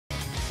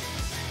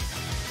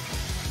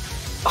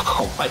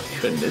Oh my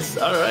goodness.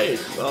 Alright.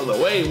 Well,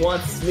 the way he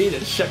wants me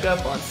to check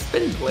up on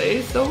spin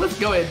play, so let's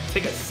go ahead and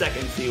take a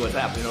second and see what's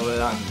happening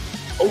over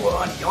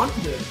on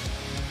yonder.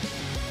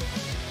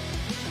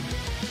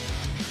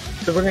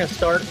 So we're going to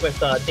start with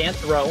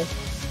Dance Row.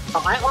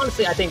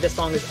 I think this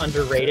song is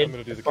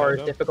underrated as far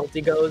as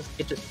difficulty goes.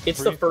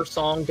 It's the first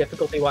song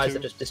difficulty-wise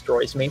that just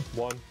destroys me.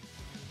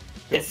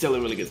 It's still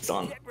a really good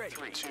song.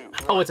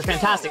 Oh, it's a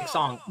fantastic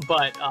song,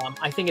 but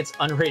I think it's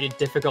underrated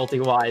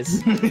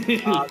difficulty-wise.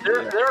 There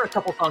are a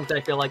couple songs that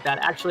I feel like that.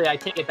 Actually, I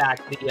take it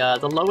back.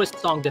 The lowest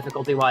song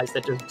difficulty-wise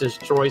that just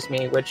destroys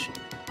me, which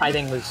I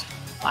think was,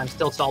 I'm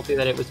still salty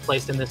that it was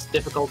placed in this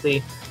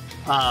difficulty,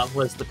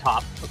 was The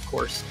Top, of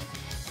course.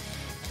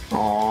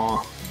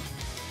 Aww.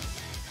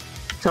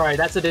 Sorry,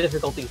 that's a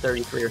difficulty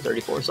 33 or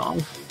 34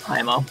 song,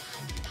 IMO.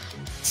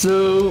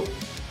 So,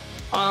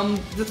 I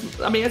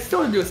mean, it's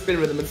still to do with spin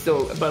rhythm,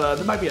 but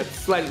there might be a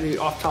slightly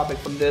off topic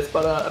from this,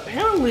 but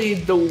apparently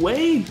the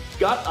way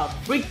got a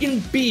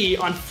freaking B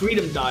on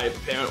Freedom Dive,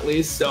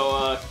 apparently,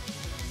 so,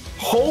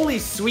 holy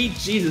sweet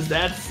Jesus,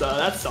 that's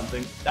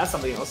something. That's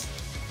something else.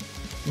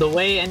 The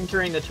way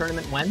entering the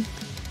tournament when?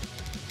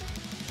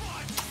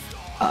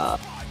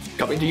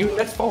 Coming to you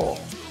next fall.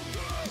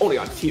 Only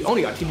on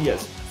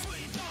TBS.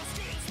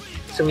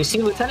 So we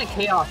see Lieutenant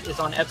Chaos is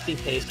on FC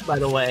Paste, by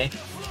the way.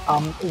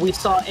 We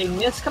saw a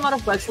miss come out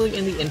of Wesley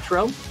in the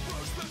intro,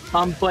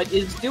 but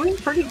is doing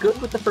pretty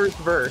good with the first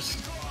verse.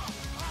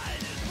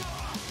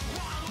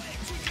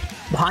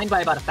 Behind by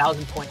about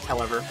 1,000 points,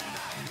 however.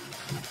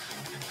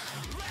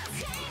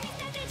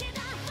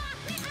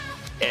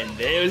 And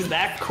there's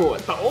that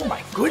chord. But oh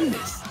my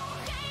goodness!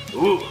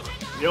 Ooh,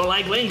 you don't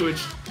like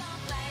language?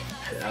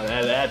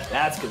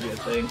 That's gonna be a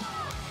thing.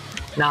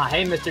 Nah,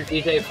 hey, Mr.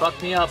 DJ, fuck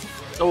me up.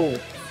 Oh,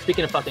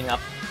 speaking of fucking up.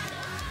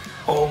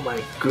 Oh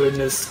my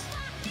goodness.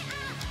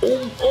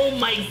 Oh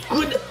my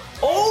good.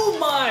 Oh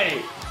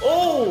my.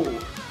 Oh.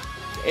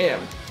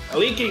 Damn.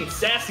 Elite getting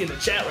sassy in the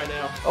chat right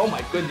now. Oh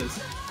my goodness.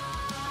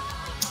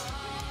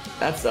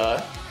 That's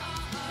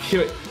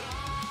here.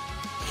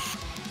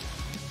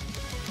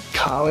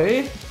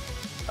 Kali.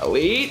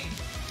 Elite.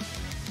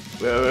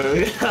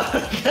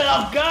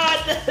 Oh God,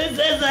 this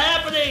is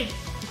happening.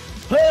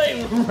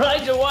 Hey,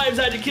 ride your wives,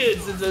 hide your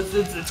kids.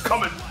 It's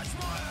coming.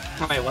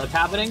 Wait, what's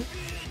happening?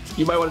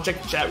 You might want to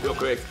check the chat real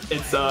quick.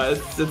 It's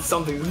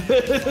something.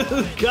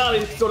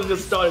 Kali sort of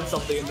just started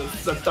something and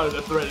started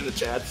a thread in the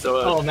chat.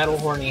 So. Oh, Metal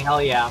Horny,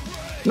 hell yeah.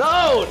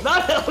 No,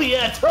 not hell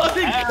yeah. Don't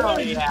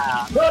encourage.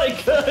 Yeah. Don't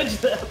encourage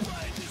them.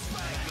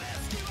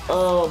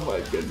 Oh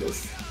my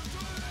goodness.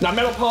 Now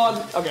Metal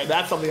Pod. Okay,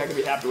 that's something I can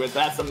be happy with.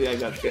 That's something I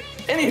got to get.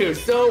 Anywho,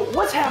 so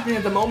what's happening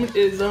at the moment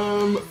is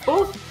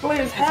both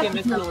players have a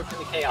miss out of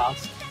the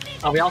Chaos.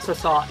 We also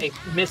saw a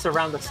miss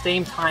around the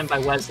same time by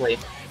Wesley.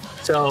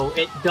 So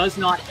it does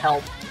not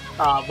help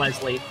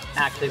Wesley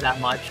actually that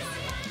much.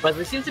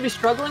 Wesley seems to be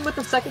struggling with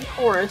the second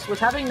chorus, was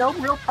having no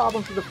real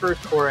problems with the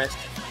first chorus.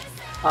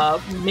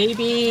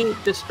 Maybe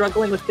just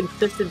struggling with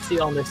consistency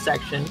on this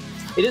section.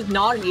 It is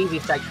not an easy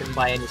section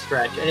by any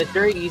stretch, and it's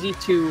very easy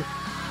to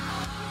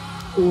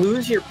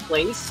lose your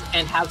place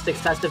and have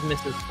successive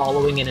misses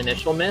following an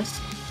initial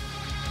miss.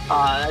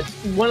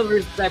 It's one of the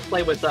reasons I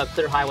play with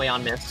Clear Highway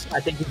on miss.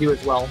 I think you do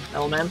as well,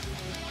 Edelman.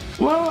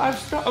 Well, at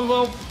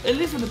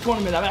least with the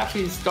tournament, I've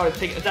actually started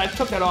taking. I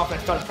took that off and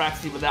I started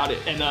practicing without it.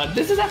 And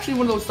this is actually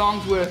one of those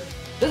songs where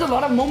there's a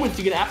lot of moments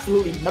you can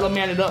absolutely Metal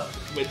Man it up,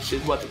 which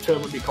is what the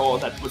term would be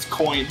called. That was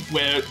coined,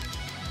 where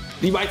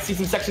you might see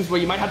some sections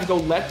where you might have to go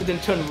left and then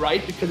turn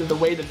right because of the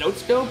way the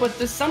notes go. But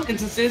there's some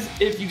instances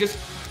if you just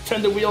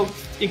turn the wheel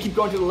and keep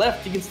going to the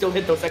left, you can still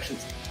hit those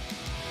sections.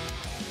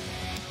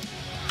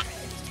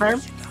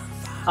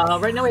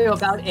 Right now we have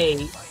about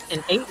an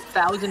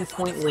 8,000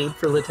 point lead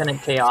for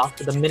Lieutenant Chaos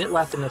with a minute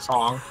left in the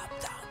song.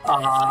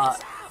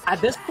 At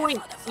this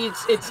point,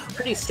 it's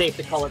pretty safe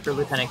to call it for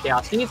Lieutenant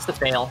Chaos. He needs to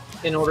fail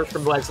in order for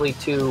Wesley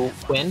to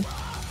win,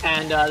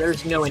 and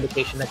there's no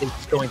indication that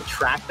he's going to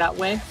track that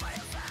way.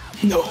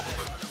 No.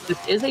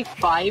 This is a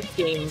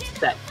 5-game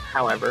set,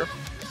 however,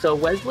 so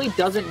Wesley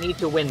doesn't need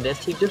to win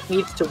this. He just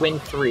needs to win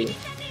 3,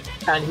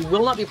 and he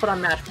will not be put on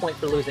match point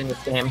for losing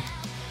this game.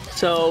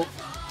 So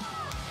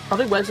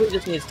probably Wesley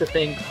just needs to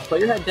think, put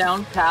your head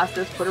down, pass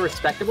this, put a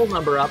respectable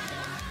number up,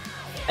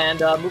 and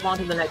move on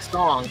to the next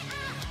song.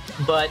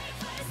 But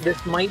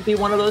this might be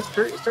one of those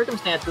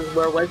circumstances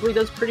where Wesley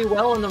does pretty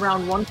well in the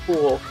round 1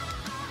 pool,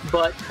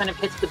 but kind of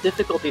hits the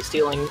difficulty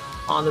ceiling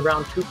on the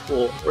round 2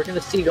 pool. We're going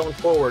to see going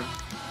forward.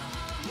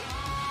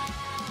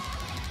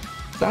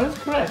 That is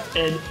correct.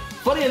 And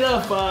funny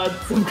enough,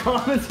 some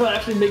comments are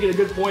actually making a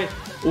good point,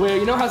 where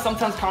you know how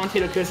sometimes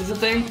commentator curse is a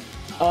thing?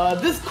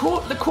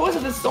 The chorus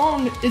of this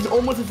song is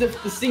almost as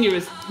if the singer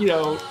is, you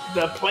know,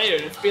 the player.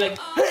 It's be like,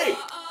 hey,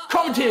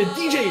 commentator,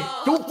 DJ,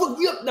 don't fuck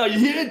me up now, you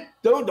hear it?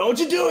 Don't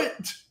you do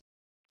it!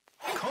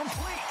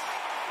 Complete.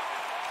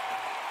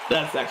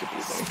 That's actually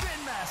pretty funny.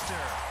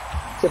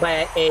 So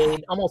by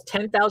an almost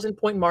 10,000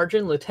 point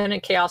margin,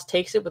 Lieutenant Chaos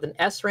takes it with an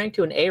S rank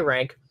to an A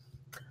rank.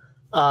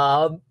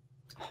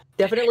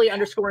 Definitely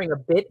underscoring a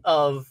bit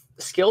of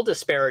skill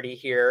disparity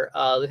here.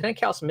 Lieutenant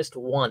Chaos missed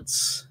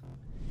once,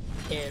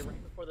 and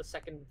right before the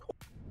second.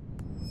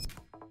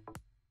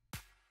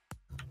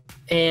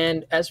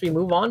 And as we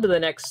move on to the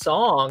next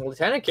song,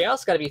 Lieutenant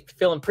Chaos got to be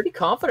feeling pretty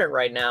confident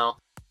right now.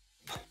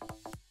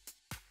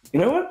 You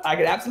know what? I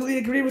could absolutely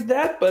agree with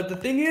that, but the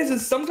thing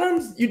is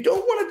sometimes you don't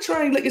want to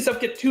try and let yourself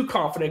get too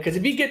confident, because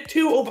if you get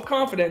too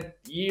overconfident,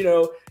 you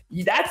know,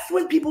 that's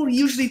when people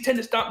usually tend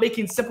to start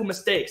making simple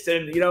mistakes.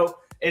 And, you know,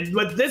 and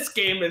with this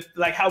game, it's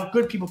like how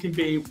good people can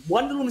be.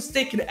 One little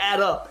mistake can add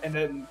up, and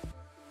then,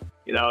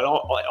 you know,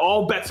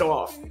 all bets are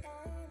off.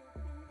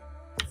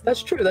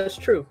 That's true, that's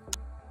true.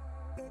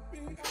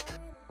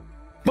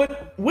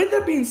 But with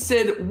that being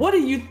said, what do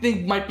you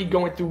think might be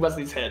going through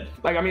Wesley's head?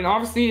 Like, I mean,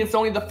 obviously it's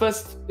only the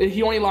first,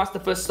 he only lost the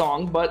first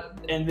song, but,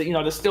 and you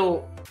know, there's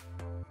still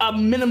a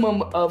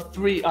minimum of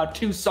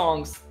two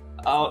songs,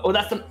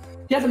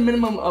 he has a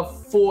minimum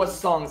of 4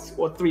 songs,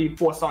 or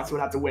 4 songs he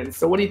would have to win.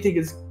 So what do you think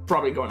is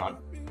probably going on?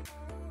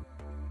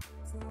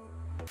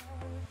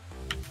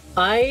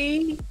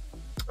 I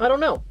don't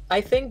know. I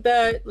think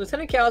that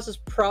Lieutenant Chaos is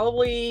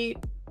probably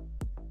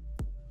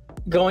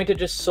going to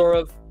just sort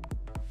of,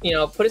 you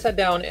know, put his head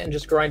down and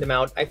just grind him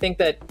out. I think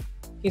that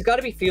he's got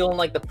to be feeling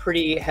like the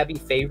pretty heavy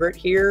favorite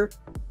here.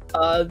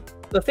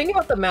 The thing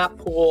about the map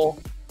pool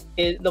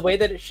is the way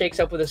that it shakes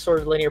up with this sort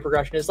of linear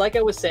progression is, like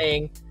I was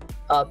saying,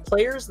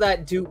 players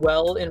that do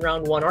well in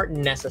round 1 aren't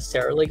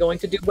necessarily going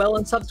to do well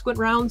in subsequent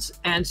rounds,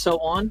 and so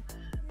on.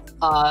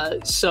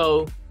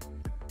 So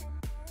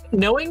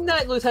knowing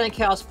that Lieutenant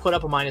Chaos put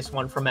up a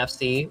 -1 from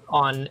FC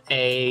on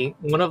I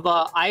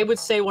would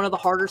say one of the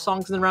harder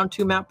songs in the round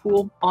 2 map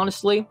pool,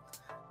 honestly,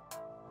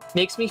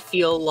 makes me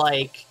feel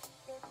like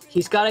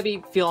he's got to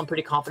be feeling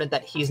pretty confident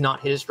that he's not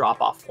his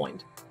drop-off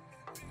point.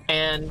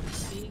 And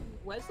see,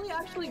 Wesley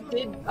actually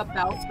did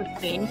about the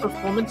same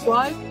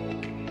performance-wise,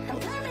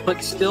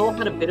 but still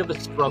had a bit of a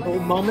struggle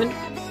moment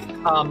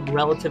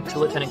relative to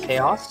Lieutenant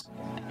Chaos.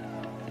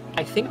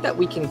 I think that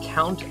we can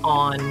count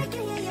on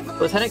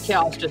Lieutenant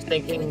Chaos just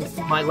thinking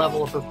my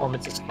level of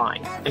performance is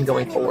fine and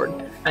going forward,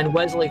 and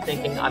Wesley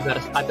thinking I've got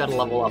to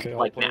level up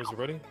like now.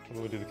 Ready?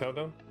 Can we do the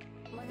countdown?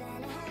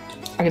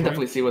 I can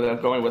definitely see where they're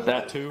going with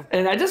that. 2.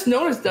 And I just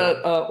noticed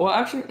that, well,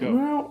 actually,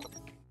 no,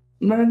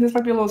 this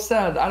might be a little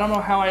sad. I don't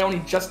know how I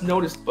only just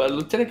noticed, but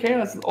Lieutenant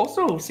Chaos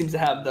also seems to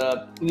have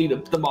the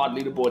mod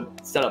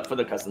leaderboard set up for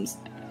the customs.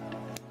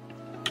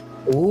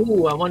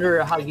 Ooh, I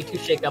wonder how you two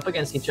shake up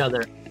against each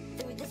other.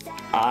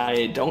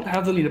 I don't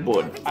have the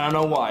leaderboard. I don't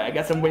know why. I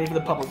guess I'm waiting for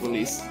the public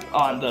release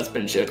on the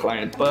SpinShare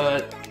client,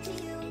 but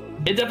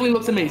it definitely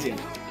looks amazing.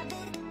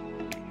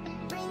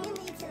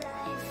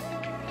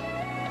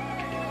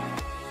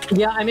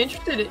 Yeah, I'm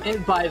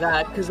interested by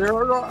that because there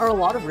are a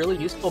lot of really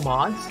useful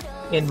mods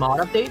in mod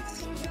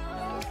updates,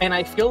 and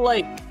I feel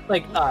like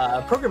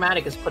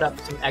Programmatic has put up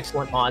some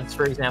excellent mods.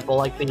 For example,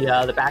 like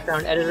the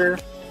background editor,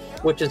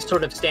 which is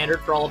sort of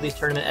standard for all of these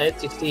tournament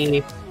edits. You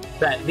see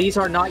that these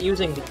are not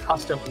using the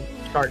custom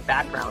chart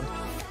background,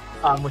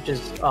 which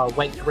is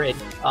white grid.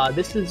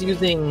 This is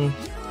using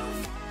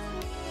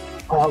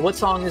what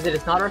song is it?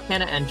 It's not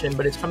Arcana Engine,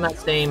 but it's from that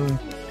same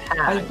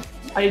pack.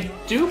 I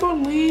do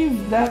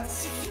believe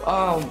that's.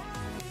 Oh,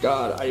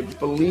 God, I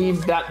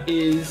believe that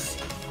is...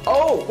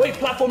 Oh, wait,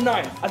 Platform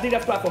 9. I think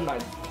that's Platform 9.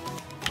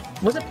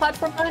 Was it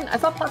Platform 9? I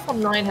thought Platform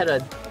 9 had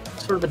a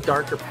sort of a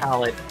darker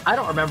palette. I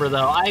don't remember,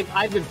 though.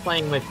 I've been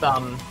playing with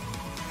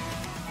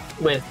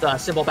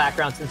Symbol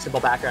Background since Symbol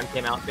Background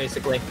came out,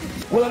 basically.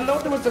 Well, I know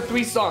there was the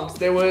 3 songs.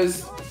 There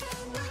was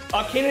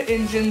Arcana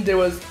Engine, there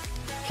was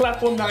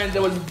Platform 9,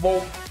 there was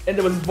Volt, and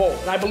there was Volt.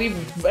 And I believe...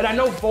 And I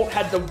know Volt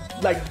had the,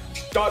 like...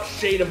 dark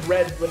shade of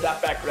red with that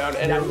background,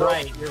 and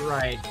you're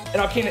right. And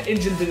Arcana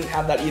Engine didn't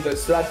have that either,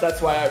 so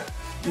that's why I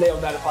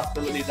nailed that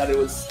possibility that it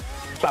was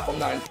Platform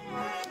 9.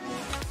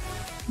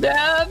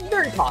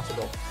 Very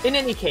possible. In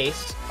any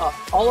case,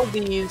 all of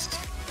these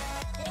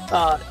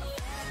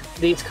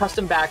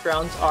custom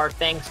backgrounds are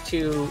thanks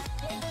to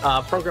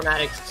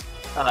Programmatic's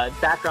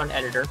background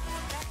editor.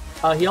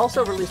 He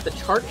also released the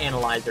chart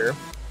analyzer,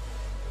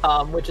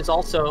 which is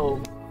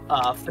also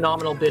a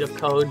phenomenal bit of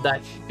code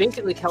that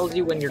basically tells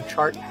you when your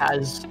chart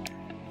has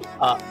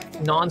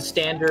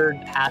non-standard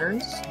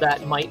patterns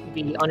that might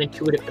be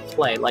unintuitive to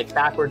play, like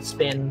backward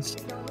spins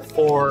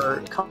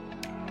or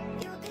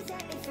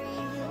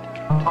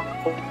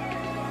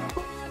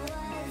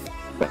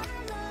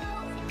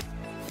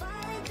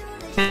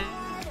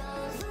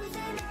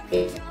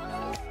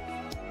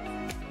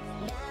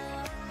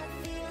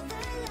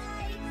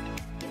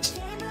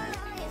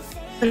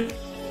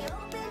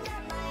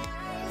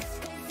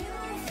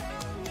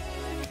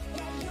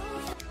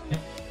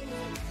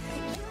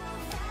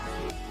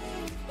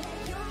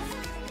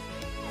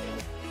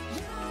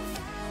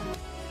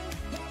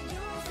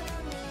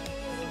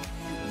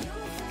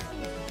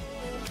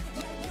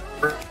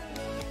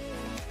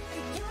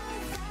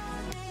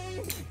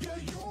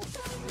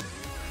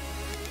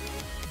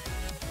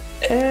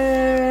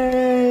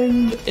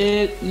And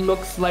it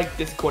looks like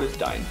Discord is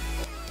dying.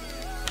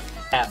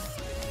 F.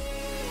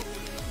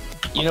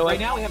 You know, right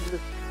now we have the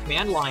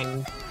command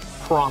line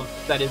prompt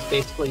that is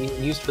basically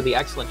used for the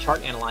excellent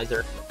chart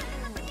analyzer.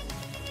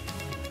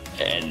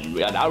 And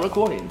we are now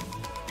recording.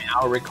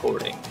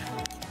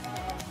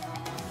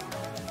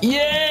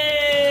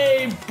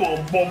 Yay!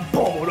 Boom, boom,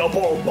 boom, boom,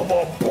 boom,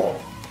 boom, boom.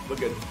 We're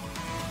good.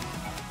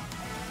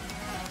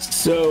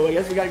 So I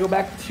guess we gotta go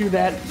back to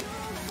that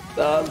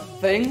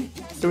thing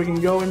so we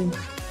can go and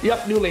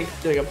yep, new link.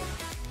 There you go.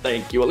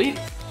 Thank you, Elite.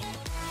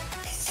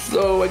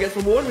 So I guess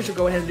reward, we should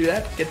go ahead and do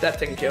that. Get that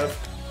taken care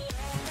of.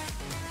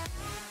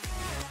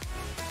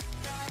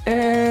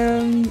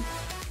 And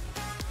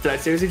did I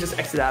seriously just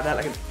exit out of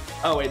that? Like,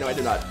 oh wait, no, I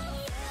did not.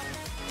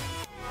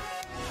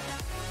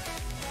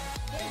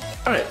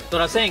 All right.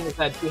 What I was saying is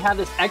that we have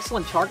this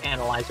excellent chart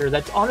analyzer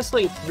that's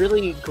honestly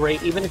really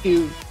great, even if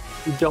you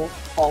don't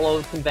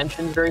follow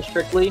conventions very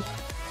strictly.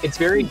 It's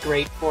very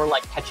great for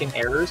like catching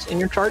errors in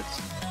your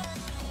charts,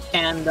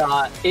 and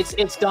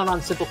it's done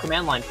on simple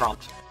command line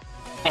prompt.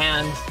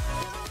 And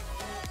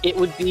it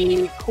would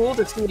be cool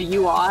to see the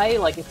UI,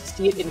 like to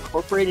see it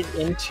incorporated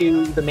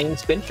into the main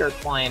SpinShare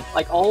client,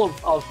 like all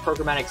of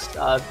programmatic's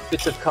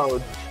bits of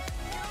code,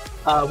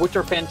 which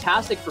are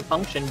fantastic for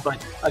function,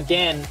 but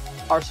again,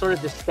 are sort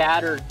of the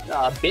scattered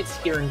bits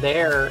here and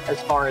there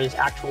as far as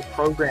actual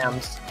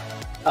programs,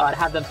 to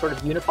have them sort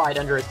of unified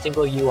under a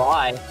single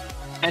UI.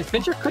 And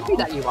SpinShare could be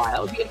that UI.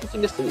 That would be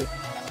interesting to see.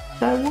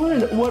 That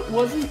would. What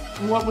was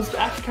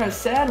actually kind of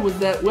sad was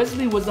that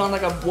Wesley was on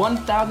like a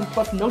 1,000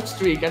 plus note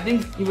streak. I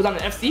think he was on an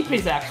FC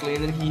pace actually,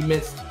 and then he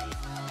missed.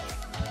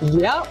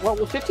 Yeah, well,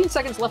 with 15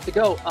 seconds left to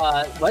go,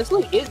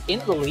 Wesley is in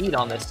the lead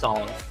on this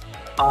song.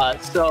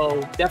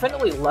 So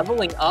definitely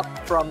leveling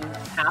up from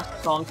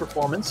past song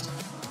performance.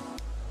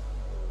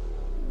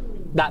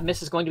 That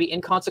miss is going to be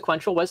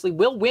inconsequential. Wesley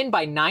will win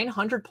by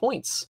 900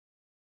 points.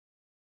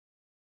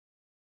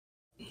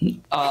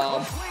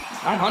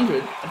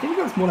 900? I think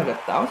it was more like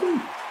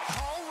 1,000.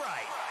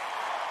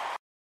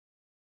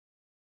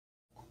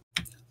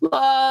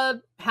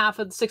 Half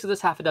of 6 of this,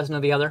 half a dozen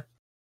of the other.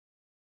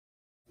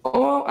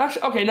 Oh,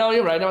 actually, okay, no,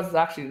 you're right. That was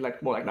actually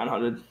like more like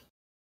 900.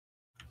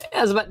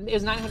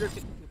 It's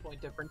 952 point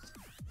difference.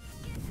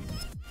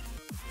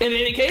 In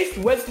any case,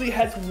 Wesley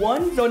has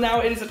won, so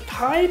now it is a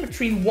tie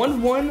between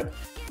 1-1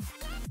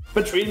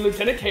 between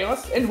Lieutenant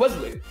Chaos and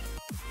Wesley.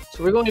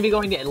 So we're going to be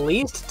going to at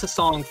least to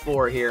song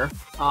 4 here.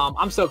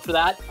 I'm stoked for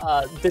that.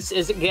 This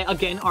is,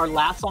 again, our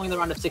last song in the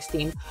round of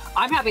 16.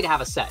 I'm happy to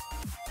have a set.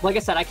 Like I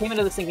said, I came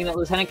into this thinking that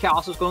Lieutenant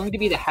Chaos was going to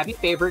be the heavy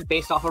favorite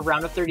based off of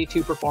round of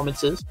 32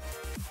 performances.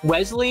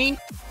 Wesley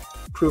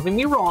proving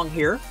me wrong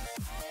here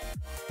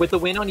with the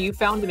win on You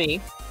Found Me.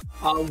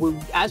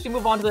 As we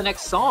move on to the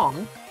next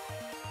song,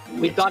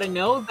 we've got to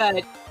know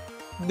that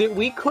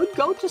we could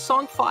go to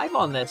song 5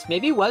 on this.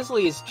 Maybe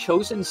Wesley has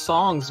chosen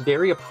songs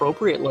very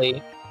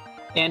appropriately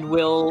and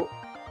will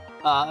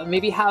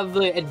maybe have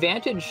the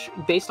advantage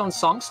based on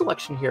song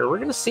selection here. We're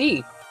going to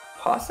see.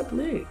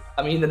 Possibly.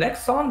 I mean, the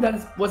next song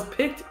that was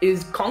picked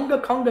is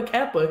Conga Conga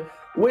Kappa,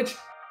 which,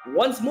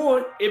 once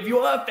more, if you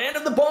are a fan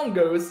of the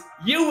bongos,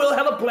 you will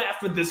have a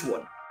blast with this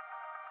one.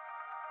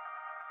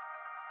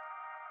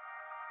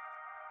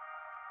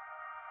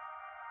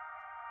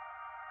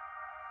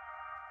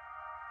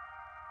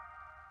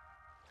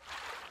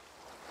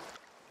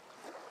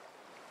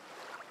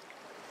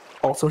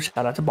 Also,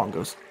 shout out to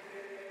bongos.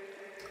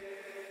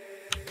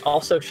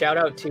 Also, shout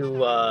out to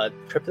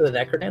Trip to the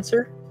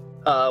Necrodancer,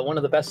 one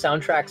of the best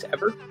soundtracks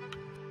ever.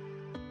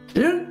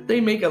 Didn't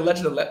they make a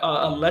Legend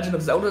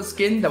of Zelda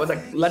skin that was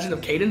like Legend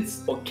of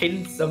Cadence or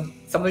Cadence of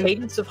something?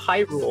 Cadence of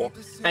Hyrule,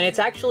 and it's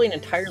actually an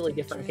entirely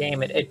different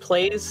game. It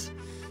plays.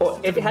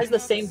 It has the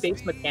same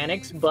base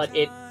mechanics, but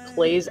it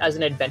plays as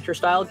an adventure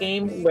style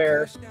game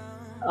where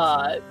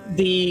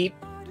the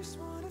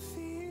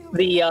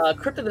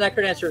Crypt of the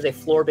Necrodancer is a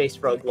floor-based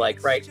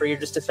roguelike, right? Where you're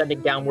just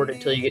descending downward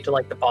until you get to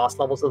like the boss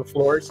levels of the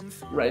floors.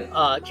 Right.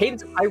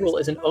 Cadence of Hyrule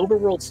is an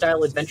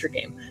overworld-style adventure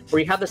game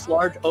where you have this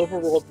large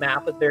overworld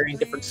map with varying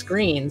different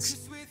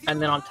screens,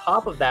 and then on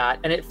top of that,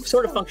 and it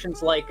sort of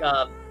functions like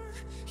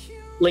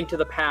Link to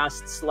the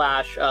Past /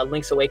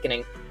 Link's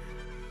Awakening,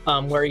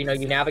 where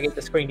you navigate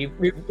the screen, you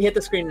hit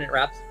the screen and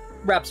it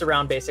wraps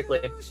around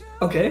basically.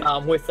 Okay.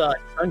 With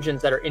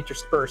dungeons that are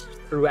interspersed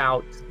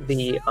throughout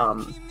the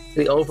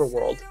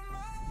overworld.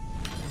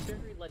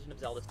 Very Legend of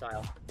Zelda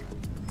style.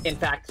 In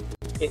fact,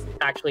 it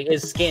actually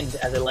is skinned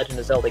as a Legend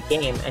of Zelda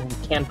game, and you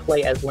can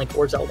play as Link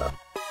or Zelda.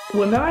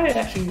 Well, now I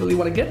actually really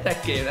want to get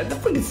that game. That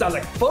freaking sounds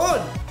like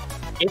fun!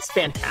 It's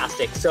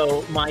fantastic.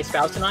 So my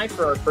spouse and I,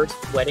 for our first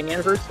wedding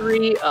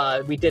anniversary,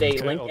 we did a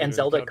Link and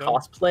Zelda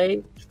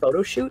cosplay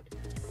photo shoot,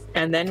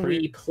 and then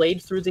we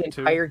played through the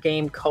entire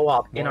game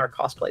co-op in our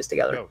cosplays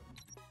together.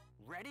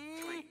 Ready?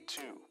 3,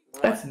 2,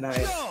 1. That's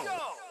nice.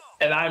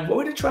 And I'm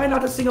going to try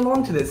not to sing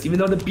along to this, even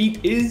though the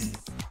beat is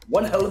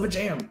one hell of a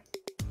jam.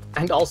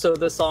 And also,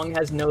 the song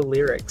has no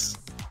lyrics.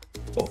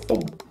 That's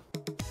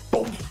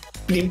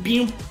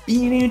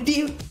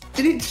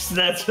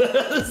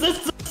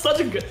such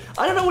a good.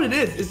 I don't know what it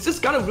is. It's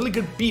just got a really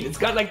good beat.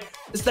 It's like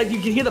you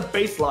can hear the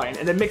bass line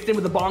and then mixed in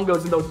with the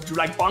bongos and those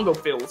like bongo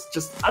fills.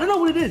 Just I don't know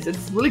what it is.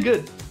 It's really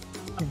good.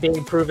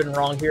 being proven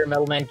wrong here.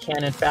 Metal Man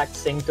can, in fact,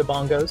 sing to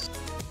bongos.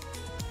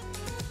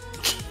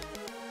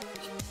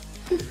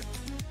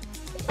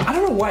 I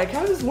don't know why. I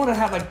kind of just want to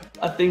have like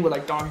a thing with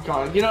like Donkey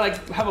Kong. You know,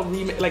 like have a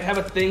remake, like have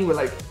a thing with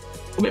like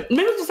maybe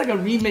it's just like a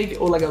remake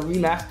or like a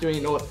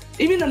remastering or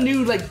even a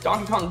new like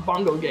Donkey Kong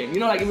bongo game. You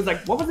know, like it was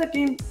like what was that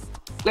game?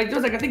 Like there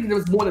was like I think there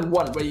was more than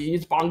one where you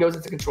use bongos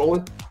as a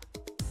controller.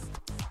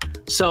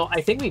 So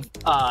I think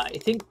I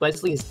think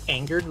Wesley has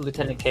angered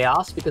Lieutenant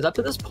Chaos because up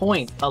to this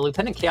point,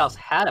 Lieutenant Chaos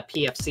had a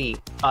PFC,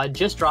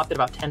 just dropped it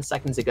about 10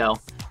 seconds ago.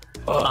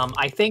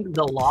 I think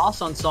the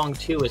loss on song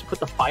 2 has put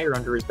the fire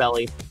under his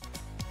belly.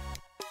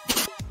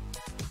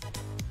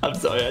 I'm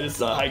sorry, I just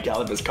saw High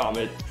Caliber's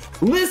comment.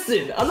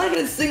 Listen, I'm not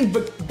gonna sing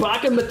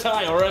Baka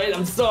Matai, alright?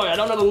 I'm sorry, I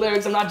don't know the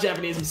lyrics, I'm not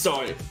Japanese, I'm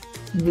sorry.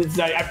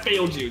 I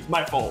failed you, it's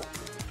my fault.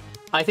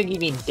 I think you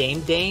mean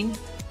Dame Dane.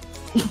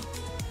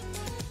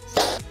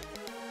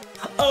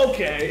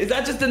 Okay, is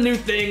that just a new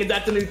thing? Is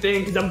that the new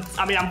thing? Because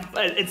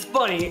it's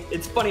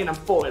funny and I'm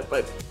for it,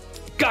 but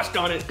gosh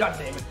darn it, god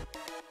damn it.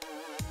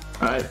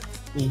 Alright.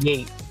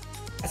 Yeet.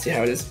 I see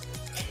how it is.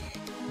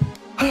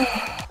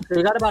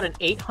 We got about an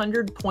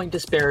 800-point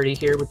disparity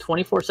here with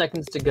 24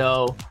 seconds to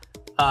go.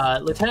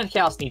 Lieutenant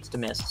Chaos needs to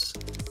miss.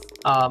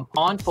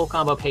 On full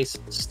combo pace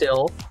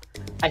still.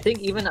 I think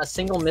even a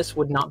single miss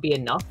would not be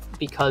enough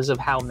because of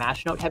how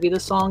match note heavy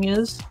this song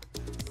is.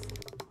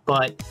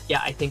 But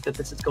yeah, I think that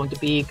this is going to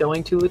be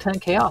going to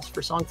Lieutenant Chaos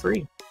for song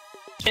 3.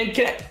 And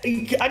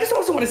I just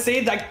also want to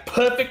say like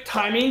perfect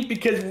timing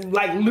because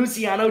like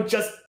Luciano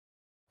just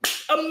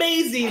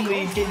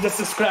amazingly just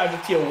subscribed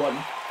to tier 1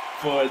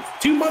 for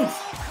 2 months.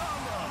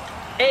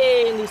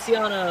 Hey,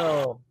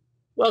 Luciano!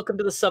 Welcome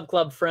to the sub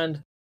club,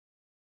 friend.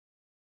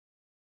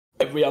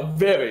 We are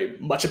very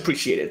much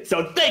appreciated.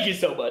 So thank you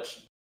so much.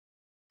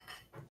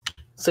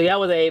 So yeah,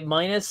 with a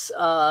minus,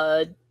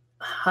 I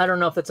don't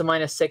know if it's a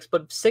 -6,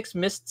 but 6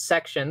 missed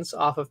sections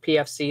off of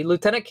PFC,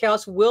 Lieutenant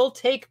Chaos will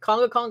take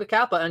Conga Conga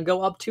Kappa and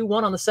go up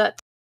 2-1 on the set.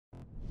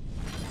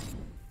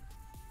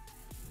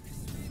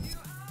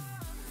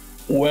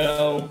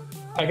 Well,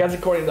 I guess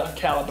according to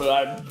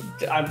Caliber,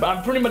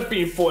 I'm pretty much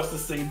being forced to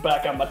sing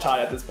back on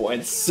Matai at this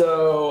point.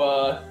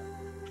 So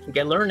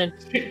get learning.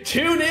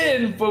 Tune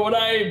in for when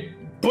I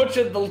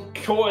butchered the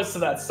chorus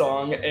of that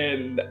song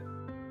and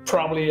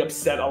probably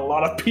upset a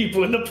lot of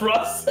people in the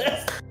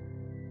process.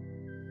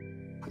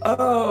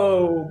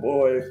 Oh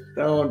boy,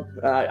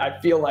 I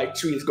feel like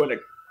Tree is going to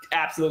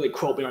absolutely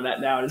quote me on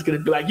that now, and it's going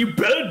to be like, "You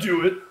better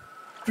do it."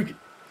 Freaking.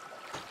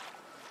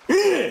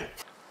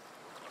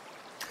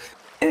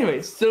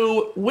 Anyway,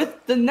 so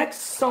with the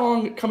next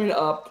song coming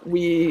up,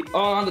 we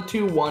are on the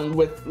 2-1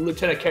 with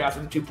Lieutenant Chaos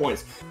with 2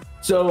 points.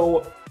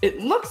 So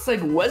it looks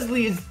like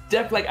Wesley is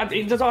definitely, I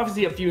mean, there's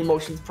obviously a few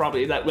emotions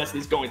probably that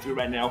Wesley's going through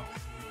right now.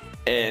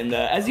 And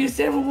as you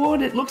said,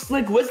 Reward, it looks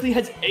like Wesley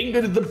has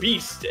angered the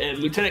beast, and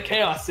Lieutenant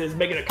Chaos is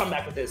making a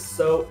comeback with this.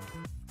 So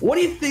what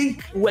do you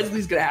think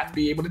Wesley's gonna have to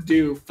be able to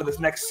do for this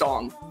next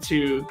song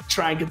to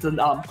try and get to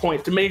the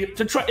point, at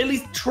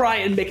least try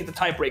and make it the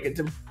tiebreaker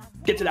to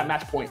get to that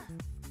match point?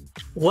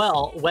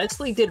 Well,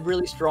 Wesley did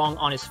really strong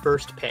on his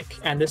first pick,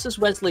 and this is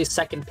Wesley's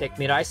second pick,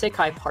 Mirai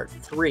Sekai Part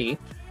 3.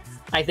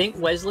 I think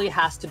Wesley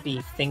has to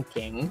be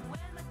thinking,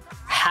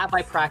 have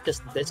I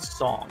practiced this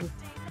song?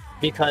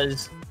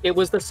 Because it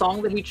was the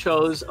song that he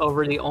chose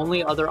over the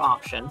only other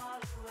option,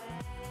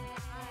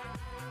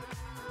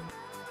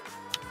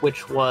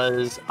 which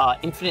was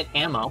Infinite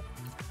Ammo.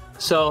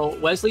 So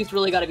Wesley's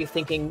really got to be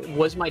thinking,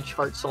 was my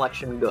chart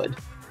selection good?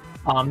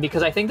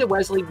 Because I think that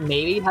Wesley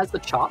maybe has the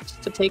chops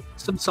to take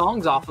some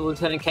songs off of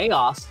Lieutenant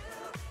Chaos,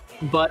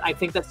 but I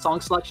think that song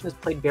selection has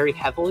played very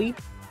heavily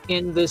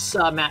in this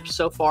match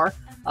so far.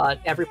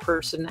 Every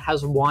person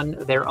has won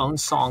their own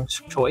song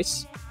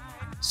choice.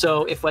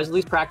 So if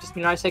Wesley's practiced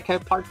Mirai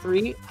Sekai Part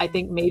 3, I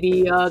think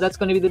maybe that's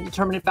going to be the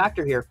determinant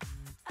factor here.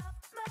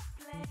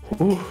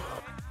 Ooh.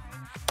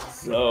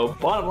 So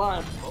bottom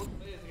line, both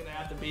players are going to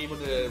have to be able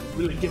to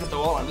really give it their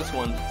all on this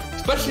one,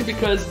 especially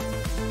because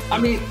I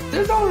mean,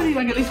 there's already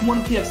like at least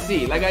one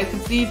PFC. Like I can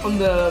see from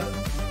the,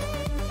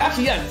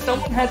 actually yeah,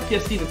 someone has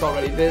PFC that's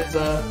already. There's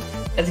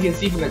as you can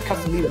see from the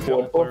custom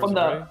leaderboard or from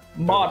the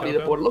mod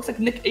leaderboard, it looks like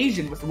Nick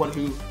Asian was the one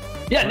who,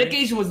 yeah, Nick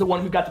Asian was the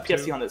one who got the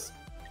PFC on this.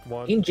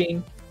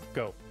 Injin.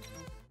 Go.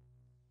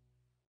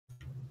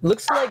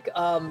 Looks like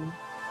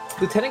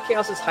Lieutenant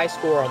Chaos's high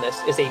score on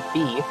this is a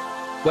B.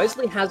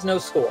 Wesley has no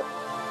score,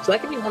 so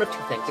that could mean one of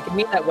two things. It could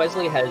mean that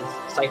Wesley has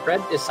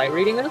is sight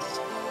reading this.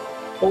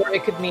 Or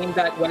it could mean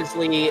that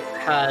Wesley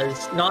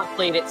has not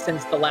played it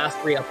since the last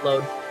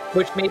re-upload,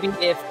 which maybe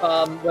if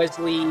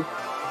Wesley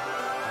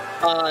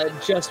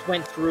just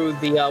went through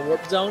the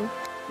warp zone,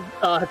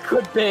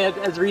 could be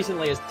as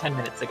recently as 10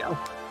 minutes ago.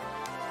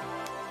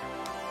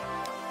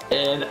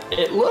 And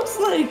it looks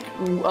like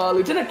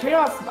Lieutenant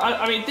Chaos,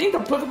 I mean, things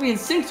are perfectly in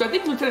sync, so I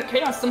think Lieutenant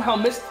Chaos somehow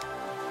missed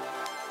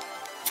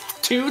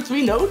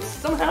 2-3 notes,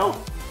 somehow.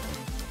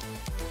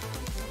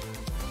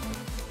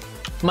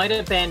 Might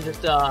have been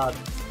just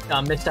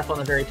misstep on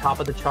the very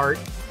top of the chart.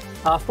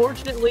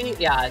 Fortunately,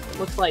 yeah, it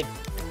looks like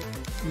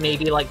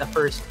maybe like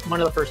one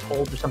of the first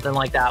holds or something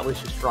like that was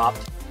just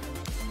dropped.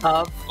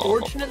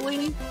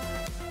 Fortunately,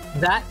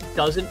 that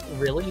doesn't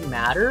really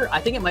matter. I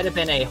think it might have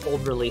been a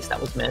hold release that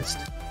was missed.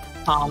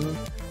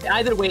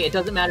 Either way, it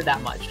doesn't matter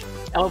that much.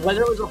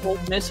 Whether it was a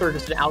hold miss or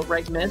just an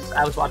outright miss,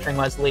 I was watching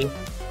Wesley.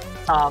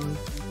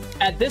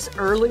 At this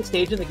early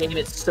stage in the game,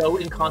 it's so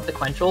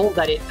inconsequential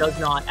that it does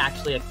not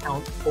actually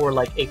account for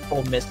like a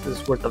full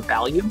miss's worth of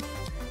value.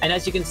 And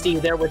as you can see,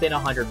 they're within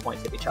 100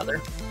 points of each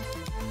other.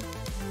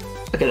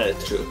 Okay, that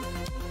is true.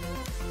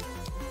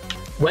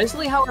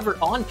 Wesley, however,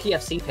 on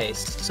PFC pace,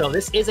 so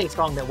this is a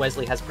song that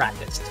Wesley has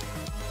practiced.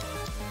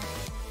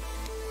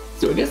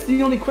 So I guess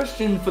the only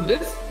question for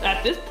this,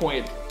 at this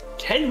point,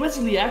 can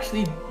Wesley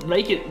actually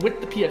make it with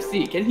the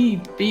PFC? Can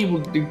he be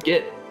able to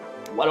get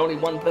what only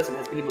one person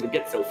has been able to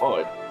get so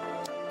far?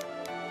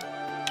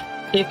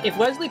 If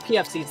Wesley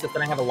PFCs this,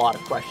 then I have a lot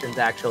of questions,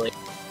 actually.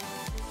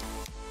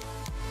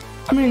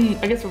 I mean,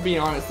 I guess we're being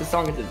honest, the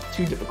song isn't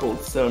too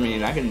difficult, so I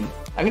mean, I can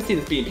see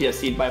this being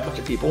PFC'd by a bunch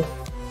of people.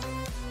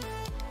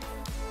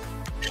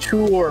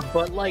 Sure,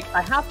 but like,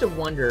 I have to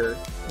wonder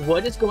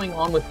what is going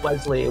on with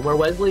Wesley, where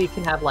Wesley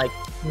can have like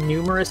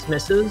numerous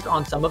misses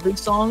on some of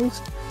these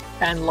songs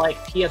and like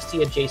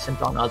PFC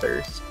adjacent on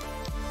others.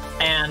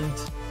 And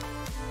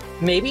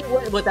maybe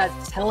what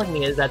that's telling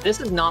me is that this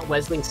is not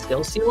Wesley's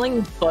skill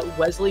ceiling, but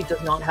Wesley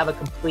does not have a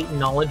complete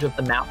knowledge of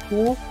the map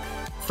pool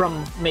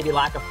from maybe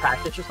lack of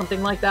practice or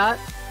something like that.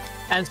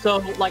 And so,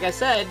 like I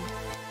said,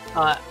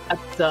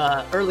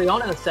 early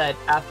on in the set,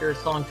 after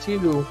song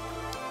 2,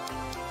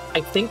 I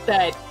think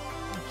that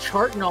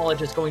chart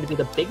knowledge is going to be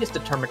the biggest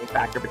determining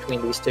factor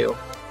between these two.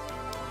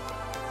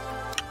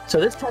 So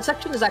this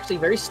section is actually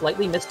very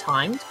slightly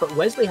mistimed, but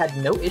Wesley had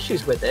no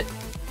issues with it.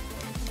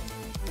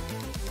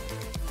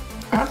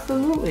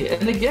 Absolutely.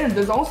 And again,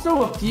 there's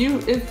also a few,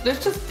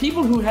 there's just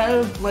people who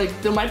have,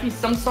 like, there might be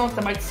some songs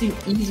that might seem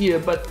easier,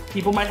 but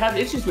people might have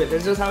issues with.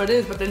 It's just how it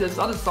is. But then there's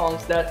other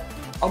songs that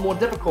are more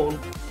difficult,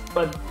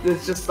 but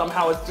it's just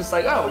somehow, it's just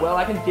like, oh, well,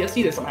 I can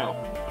PFC this somehow.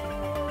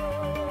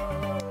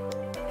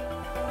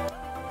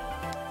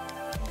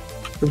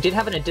 We did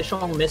have an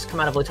additional miss come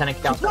out of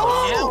Lieutenant Chaos.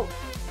 No!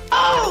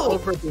 Oh!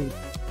 Overbeat.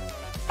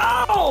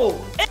 Oh!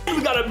 And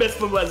we got a miss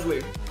from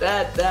Wesley.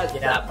 That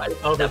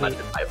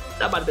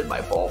might have been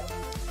my fault.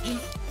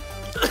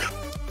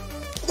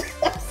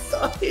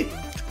 Sorry.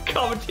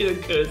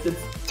 Commentator curse. It's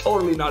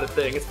totally not a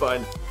thing. It's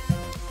fine.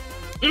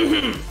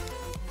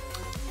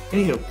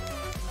 Anywho.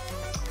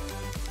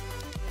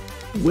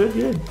 We're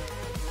good.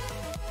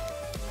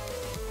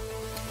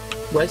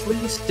 Wesley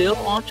is still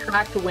on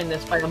track to win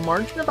this by a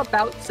margin of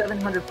about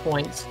 700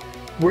 points.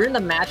 We're in the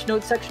match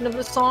note section of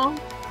the song,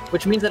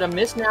 which means that a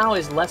miss now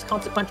is less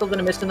consequential than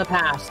a miss in the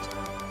past.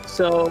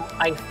 So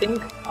I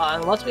think,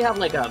 unless we have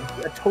like a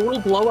total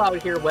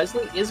blowout here,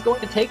 Wesley is going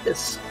to take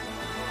this.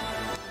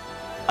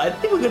 I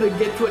think we're going to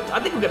get to it. I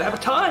think we're going to have a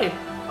tie.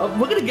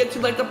 We're going to get to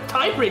like the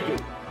tiebreaker.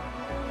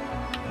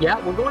 Yeah,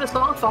 we're going to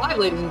song 5,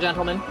 ladies and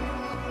gentlemen.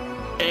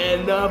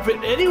 And for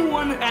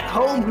anyone at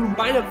home who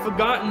might have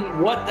forgotten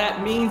what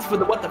that means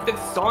for what the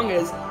 5th song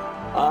is,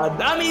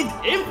 that means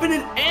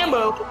infinite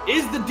ammo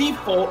is the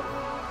default,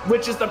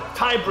 which is the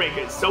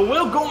tiebreaker. So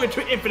we'll go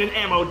into infinite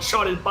ammo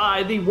charted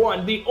by the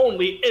one, the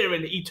only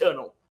Aaron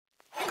Eternal.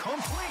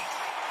 Complete.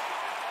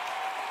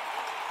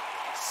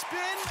 Spin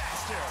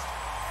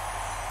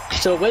Master.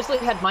 So Wesley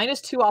had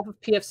 -2 off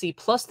of PFC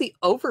plus the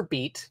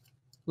overbeat.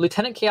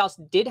 Lieutenant Chaos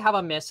did have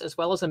a miss as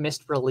well as a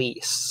missed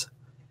release.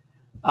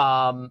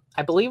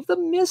 I believe the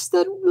miss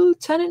that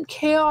Lieutenant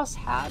Chaos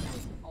had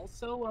was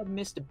also a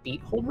missed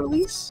beat hold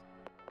release.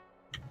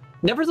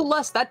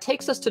 Nevertheless, that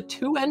takes us to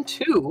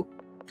 2-2.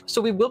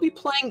 So we will be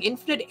playing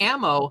Infinite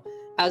Ammo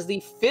as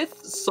the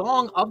 5th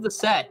song of the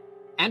set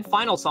and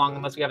final song,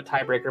 unless we have a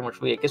tiebreaker, in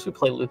which I guess we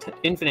play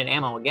Infinite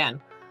Ammo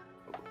again,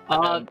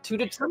 to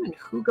determine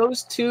who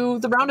goes to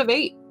the round of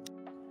 8.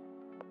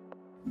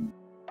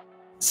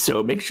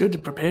 So make sure to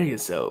prepare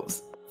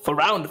yourselves for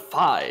round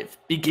 5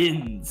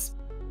 begins.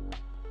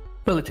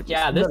 Relatively.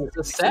 Yeah, this is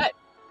the set.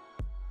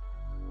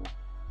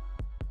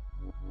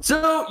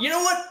 So, you know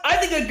what? I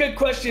think a good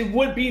question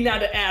would be now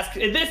to ask,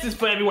 and this is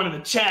for everyone in the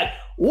chat,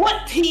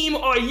 what team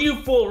are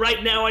you for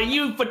right now? Are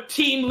you for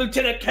Team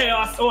Lieutenant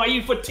Chaos, or are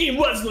you for Team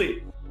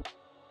Wesley?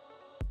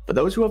 For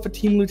those who are for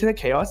Team Lieutenant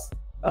Chaos,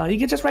 you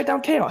can just write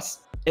down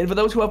Chaos. And for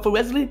those who are for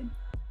Wesley,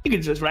 you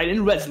can just write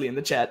in Wesley in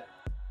the chat.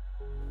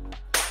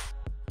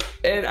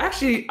 And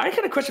actually, I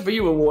got a question for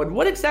you, Award.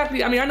 What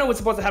exactly, I mean, I know we're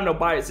supposed to have no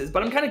biases,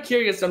 but I'm kind of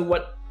curious on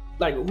what,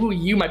 like, who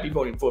you might be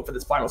voting for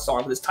this final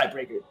song, for this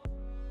tiebreaker.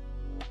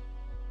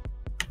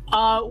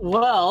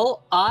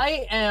 Well,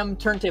 I am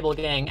Turntable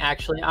Gang,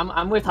 actually.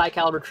 I'm with High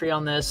Caliber Tree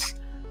on this.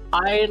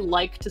 I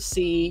like to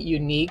see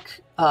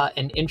unique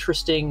and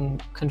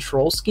interesting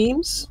control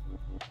schemes.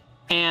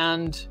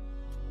 And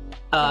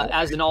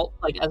as an alt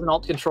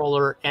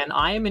controller, and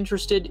I am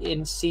interested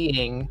in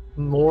seeing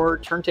more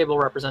turntable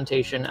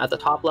representation at the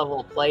top level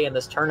of play in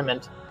this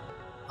tournament.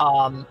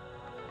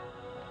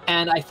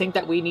 And I think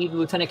that we need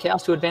Lieutenant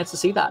Chaos to advance to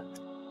see that.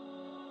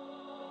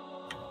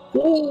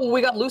 Oh,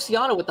 we got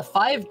Luciano with the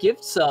 5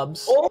 gift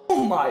subs.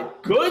 Oh my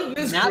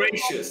goodness Now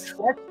gracious.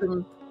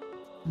 from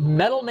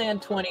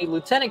Metalman 20,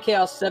 Lieutenant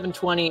Chaos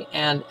 720,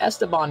 and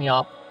Esteban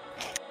Yop.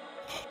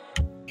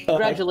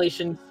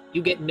 Congratulations,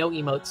 you get no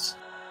emotes.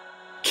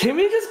 Can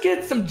we just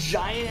get some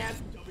giant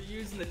ass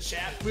W's in the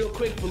chat real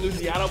quick for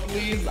Luciano,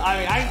 please?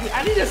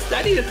 I need us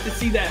to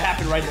see that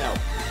happen right now.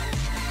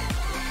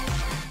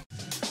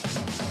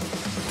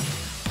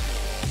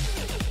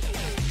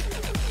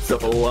 So,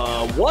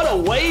 what a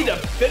way to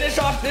finish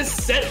off this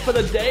set for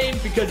the day,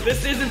 because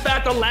this is in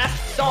fact the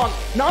last song.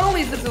 Not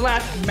only is this the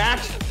last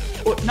match,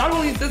 not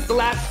only is this the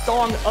last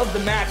song of the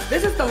match,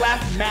 this is the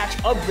last match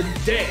of the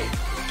day.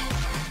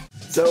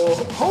 So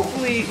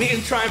hopefully we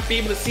can try and be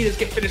able to see this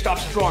get finished off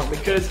strong,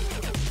 because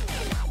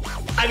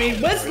I mean,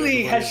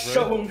 Wesley has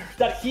shown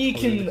that he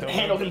can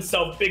handle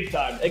himself big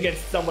time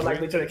against someone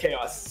like Lieutenant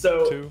Chaos.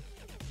 So,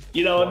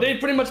 you know, they've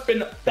pretty much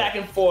been back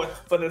and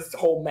forth for this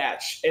whole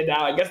match. And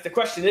now I guess the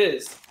question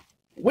is,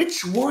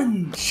 which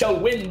one shall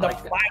win the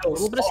final A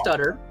little bit of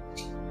stutter.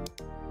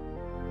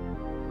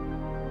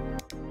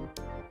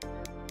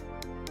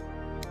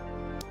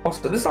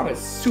 Also, this song is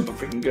super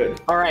freaking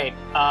good. All right,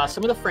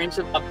 some of the frames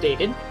have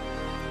updated,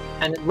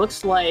 and it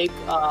looks like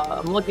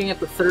I'm looking at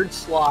the 3rd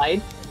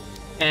slide,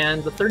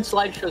 and the 3rd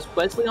slide shows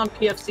Wesley on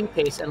PFC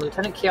pace, and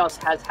Lieutenant Chaos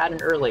has had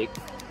an early.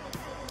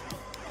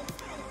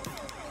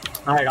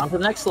 All right, on to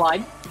the next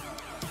slide.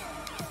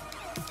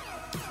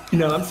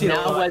 No, I'm seeing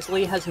now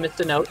Wesley has missed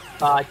a note.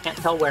 I can't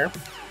tell where.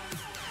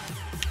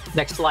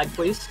 Next slide,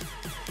 please.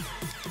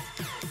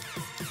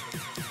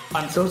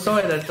 I'm so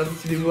sorry that doesn't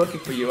seem to be working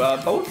for you.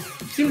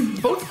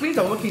 Both screens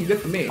are working good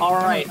for me. All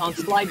right, on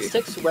slide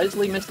 6,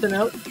 Wesley missed a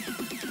note.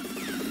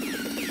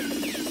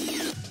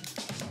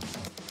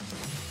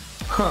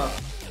 Huh.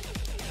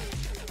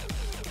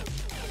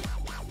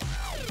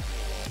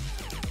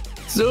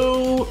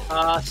 So,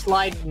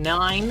 slide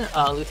 9,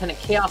 Lieutenant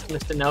Chaos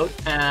missed a note,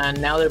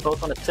 and now they're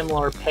both on a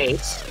similar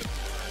pace.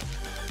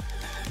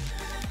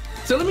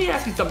 So let me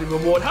ask you something,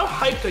 Reward. How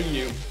hyped are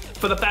you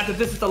for the fact that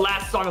this is the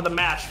last song of the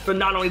match? For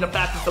not only the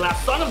fact it's the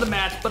last song of the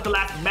match, but the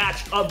last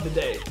match of the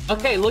day.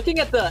 Okay, looking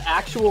at the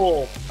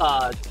actual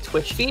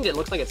Twitch feed, it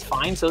looks like it's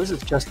fine, so this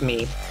is just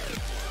me.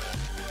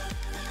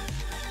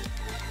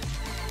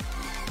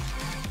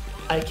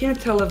 I can't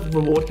tell if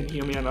Reward can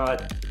hear me or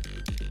not.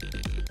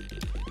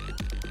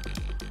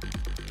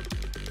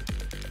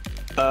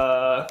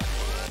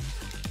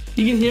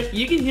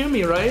 You can hear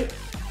me, right?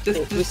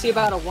 We see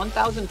about a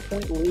 1,000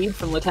 point lead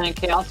from Lieutenant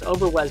Chaos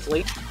over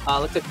Wesley.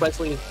 Looks like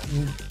Wesley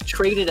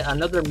traded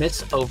another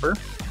miss over.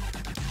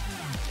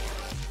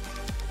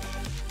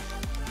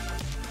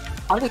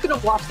 I'm just gonna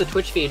watch the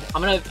Twitch feed.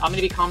 I'm gonna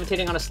be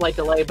commentating on a slight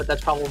delay, but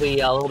that's probably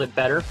a little bit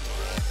better.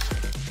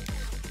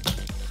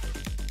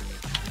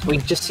 We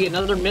just see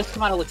another miss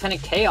come out of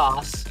Lieutenant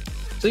Chaos.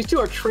 So these two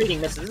are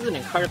trading misses. This is an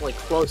incredibly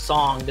close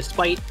song,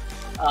 despite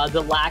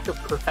the lack of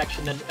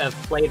perfection of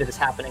play that is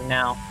happening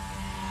now.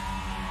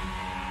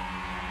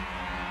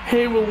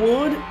 Hey,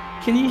 Reward,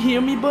 can you hear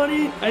me,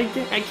 buddy? I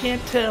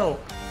can't tell.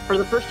 For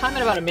the first time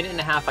in about a minute and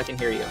a half, I can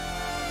hear you.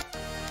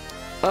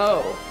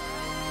 Oh,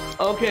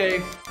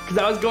 okay. Because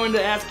I was going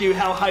to ask you,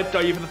 how hyped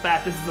are you for the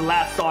fact this is the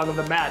last song of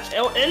the match?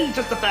 And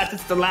just the fact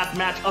this is the last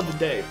match of the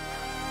day.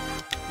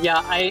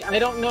 Yeah, I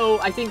don't know.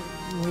 I think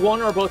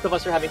one or both of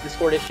us are having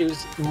Discord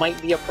issues. Might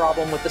be a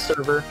problem with the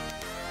server.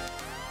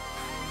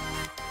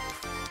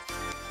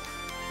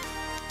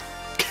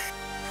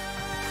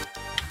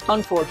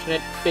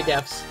 Unfortunate. Big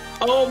Fs.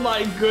 Oh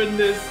my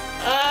goodness.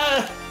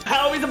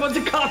 How are we supposed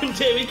to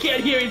commentate? We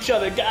can't hear each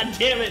other. God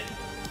damn it.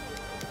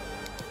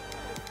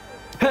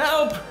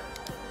 Help!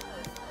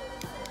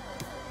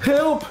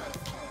 Help!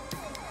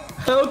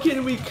 How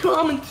can we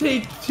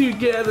commentate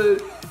together?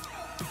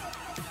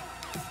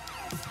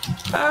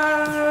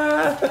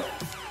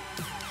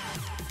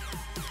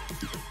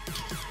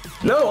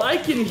 No, I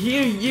can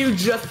hear you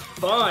just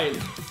fine.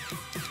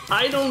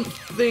 I don't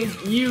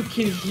think you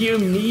can hear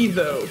me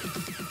though.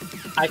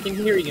 I can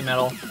hear you,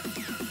 Metal.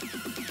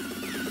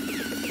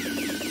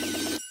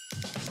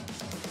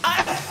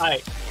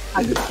 Alright,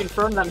 I just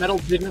confirmed that Metal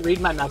didn't read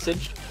my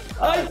message.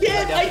 I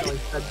did!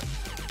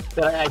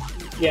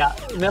 Yeah,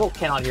 Metal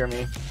cannot hear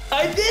me.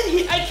 I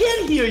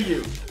can hear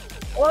you!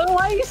 Well,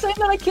 why are you saying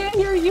that I can't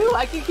hear you?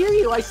 I can hear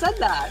you, I said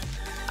that.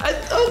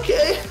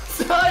 Okay,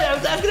 sorry, I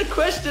was asking a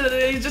question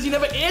and you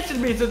never answered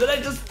me, so then I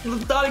just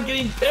started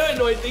getting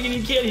paranoid thinking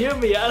you can't hear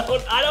me. I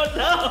don't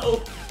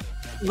know!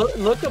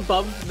 Look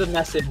above the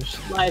message.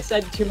 I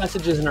said 2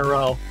 messages in a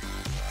row.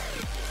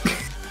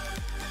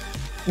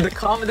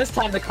 This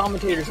time the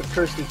commentators have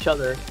cursed each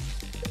other.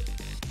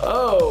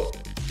 Oh.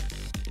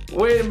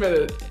 Wait a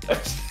minute.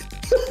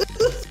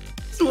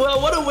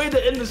 Well, what a way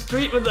to end the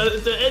streak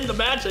to end the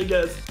match, I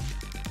guess.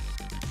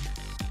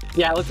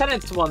 Yeah,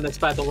 Lieutenant's won this,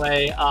 by the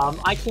way.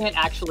 I can't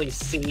actually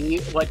see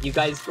what you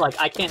guys like.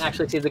 I can't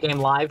actually see the game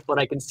live, but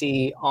I can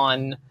see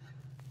on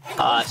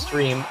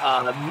stream.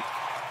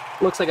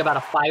 Looks like about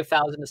a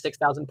 5,000 to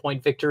 6,000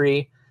 point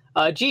victory.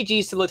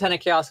 GG's to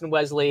Lieutenant Chaos and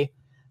Wesley.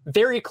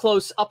 very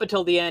close up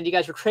until the end. You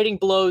guys were trading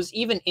blows,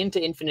 even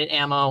into infinite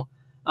ammo.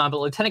 But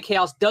Lieutenant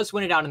Chaos does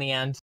win it out in the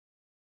end.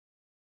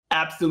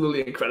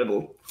 Absolutely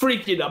incredible.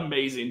 Freaking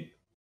amazing.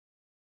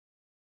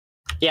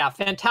 Yeah,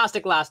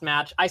 fantastic last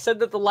match. I said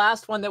that the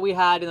last one that we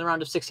had in the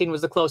round of 16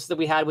 was the closest that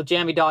we had with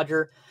Jammy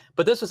Dodger,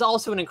 but this was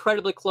also an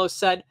incredibly close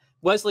set.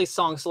 Wesley's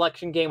song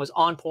selection game was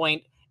on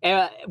point.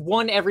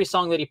 Won every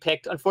song that he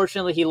picked.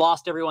 Unfortunately, he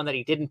lost everyone that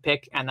he didn't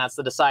pick, and that's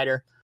the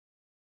decider.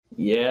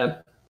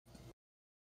 Yeah.